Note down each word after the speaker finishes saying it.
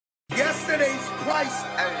Yesterday's price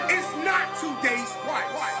is not today's price.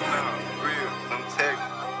 Real, I'm tech.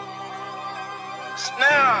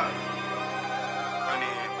 Snap! Money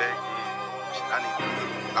in back in. I need to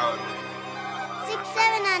put all day.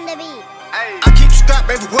 6-7 on the beat. I keep strapped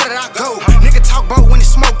everywhere that I go. Nigga talk about when the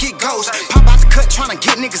smoke get goes. Pop out the cut tryna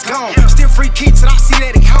get niggas gone. Still free key till I see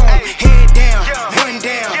that he home. Head down, run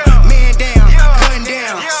down, man down, gun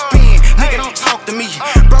down, spin. Nigga don't talk to me.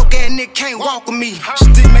 Broke ass nigga can't walk with me.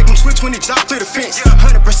 Still make him switch when he drop through the fence.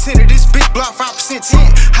 100% of this bitch block 5%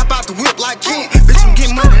 tint. Hop out the whip like Kent. Bitch, I'm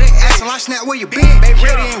getting money, they asking like Snap, where you been? They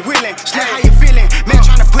ready and willing. Snap, how you feeling? Man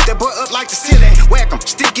tryna put that boy up like the ceiling. Whack 'em,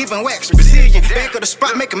 still giving wax. Brazilian, back of the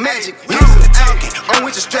spot, making magic. Talking, on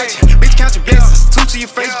with your stretching. Bitch, count your blessings. Two to your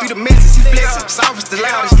face, be the message. He flexing. Soft is the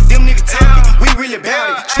loudest. Them niggas talking, we really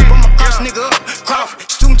bout it. Trip on my first nigga up, Crawford.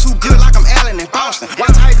 Shooting too good like I'm Allen in Boston.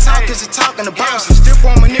 Watch how he talk, cause he talking to Boston. Still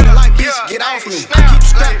form a nigga like bitch, get off me. I keep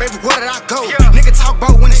strapped everywhere that I go. Nigga talk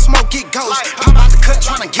about when the smoke get goes. Pop out the cut,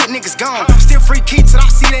 tryna get niggas gone. Still free key till I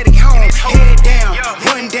see that he home. Head down,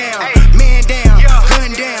 run down, man down,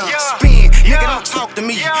 gun down, spin. Nigga don't talk to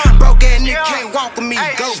me. Broke ass nigga can't walk with me.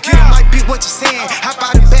 Go get him like bitch, what you saying? Hop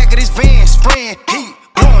out the back of this van, spraying heat,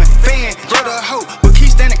 blowing fan. Throw the hoe, but keep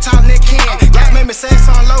standing tall in that can. Y'all made me say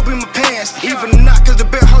something low, be my pants. Even not, cause the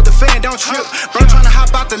bill hold the fan, don't trip. Bro tryna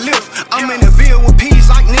hop out the lift. I'm in the Ville with peas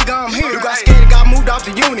like nigga, I'm here. You got scared, got moved off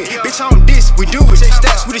the unit. Bitch, on this, we do it. Check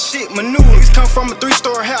stats with the shit, manure. Niggas come from a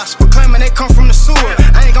 3-story house, but claiming they come from the sewer.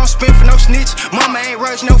 I ain't gon' spend for no snitch. Mama ain't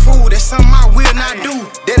rush no food. That's something I will not do.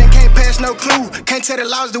 That ain't can't pass no clue. Can't tell the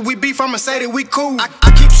laws that we beef, I'ma say that we cool. I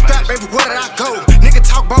keep strapped everywhere that I go. Nigga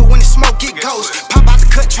talk about when the smoke get goes. Pop out the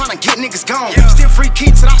cut tryna get niggas gone. Still free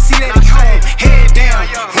key till I see that he home.